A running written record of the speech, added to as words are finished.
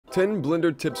10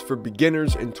 Blender tips for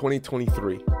beginners in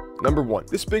 2023. Number 1.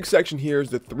 This big section here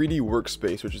is the 3D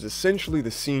workspace, which is essentially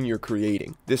the scene you're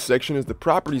creating. This section is the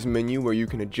properties menu where you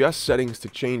can adjust settings to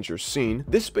change your scene.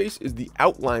 This space is the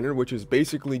outliner, which is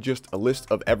basically just a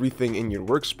list of everything in your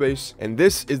workspace. And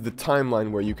this is the timeline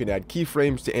where you can add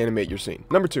keyframes to animate your scene.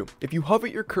 Number 2. If you hover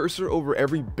your cursor over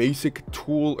every basic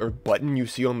tool or button you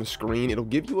see on the screen, it'll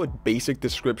give you a basic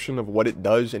description of what it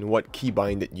does and what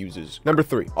keybind it uses. Number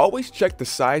 3. Always check the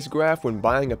size graph when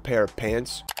buying a pair of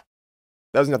pants.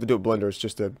 Doesn't have to do with Blender, it's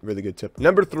just a really good tip.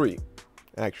 Number 3,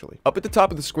 actually. Up at the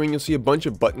top of the screen, you'll see a bunch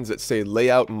of buttons that say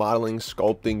layout, modeling,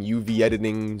 sculpting, UV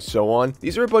editing, so on.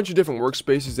 These are a bunch of different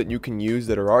workspaces that you can use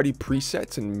that are already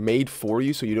presets and made for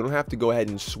you, so you don't have to go ahead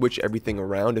and switch everything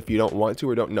around if you don't want to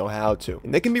or don't know how to.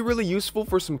 And they can be really useful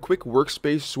for some quick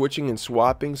workspace switching and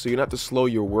swapping, so you don't have to slow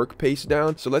your work pace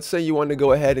down. So let's say you want to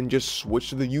go ahead and just switch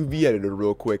to the UV editor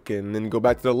real quick and then go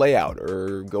back to the layout,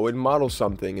 or go ahead and model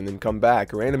something and then come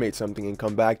back, or animate something and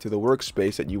come back to the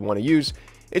workspace that you want to use.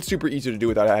 It's super easy to do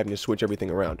without having to switch everything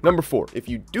around. Number 4, if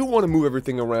you do want to move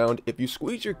everything around, if you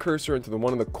squeeze your cursor into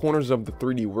one of the corners of the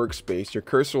 3D workspace, your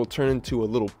cursor will turn into a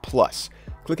little plus.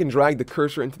 Click and drag the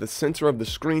cursor into the center of the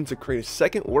screen to create a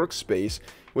second workspace,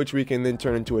 which we can then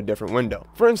turn into a different window.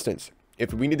 For instance,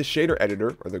 if we need the shader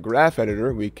editor or the graph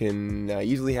editor, we can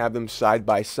easily have them side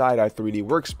by side our 3D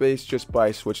workspace just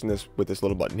by switching this with this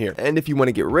little button here. And if you want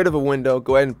to get rid of a window,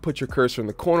 go ahead and put your cursor in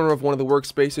the corner of one of the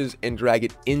workspaces and drag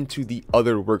it into the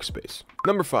other workspace.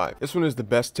 Number 5. This one is the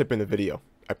best tip in the video,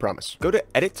 I promise. Go to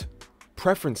Edit,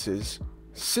 Preferences,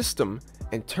 System,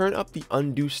 and turn up the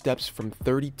undo steps from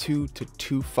 32 to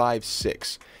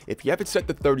 256. If you have it set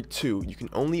to 32, you can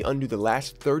only undo the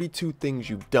last 32 things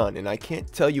you've done, and I can't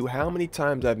tell you how many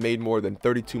times I've made more than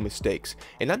 32 mistakes,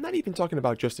 and I'm not even talking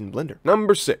about just in Blender.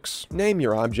 Number 6, name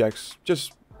your objects,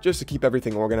 just to keep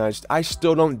everything organized. I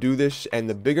still don't do this, and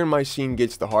the bigger my scene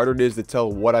gets, the harder it is to tell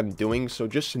what I'm doing, so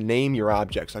just name your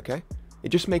objects, okay? It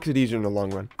just makes it easier in the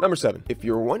long run. Number 7, if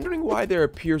you're wondering why there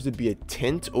appears to be a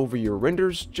tint over your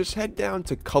renders, just head down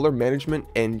to color management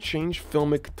and change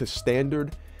filmic to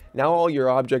standard. Now all your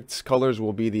objects' colors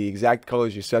will be the exact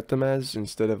colors you set them as,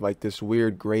 instead of like this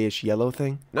weird grayish yellow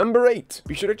thing. Number 8,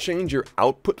 be sure to change your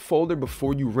output folder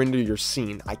before you render your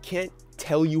scene. I can't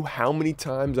tell you how many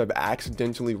times I've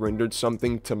accidentally rendered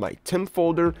something to my temp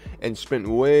folder and spent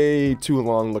way too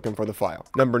long looking for the file.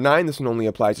 Number 9, this one only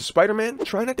applies to Spider-Man.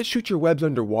 Try not to shoot your webs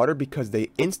underwater because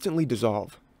they instantly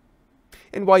dissolve.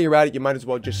 And while you're at it, you might as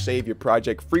well just save your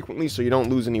project frequently so you don't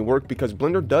lose any work, because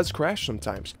Blender does crash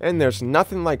sometimes. And there's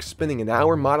nothing like spending an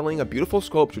hour modeling a beautiful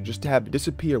sculpture just to have it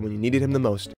disappear when you needed him the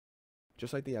most.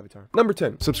 Just like the Avatar. Number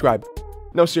 10, subscribe.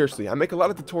 No, seriously, I make a lot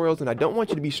of tutorials and I don't want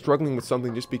you to be struggling with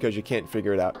something just because you can't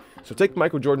figure it out. So take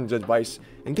Michael Jordan's advice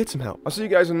and get some help. I'll see you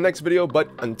guys in the next video, but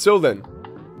until then,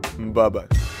 bye-bye.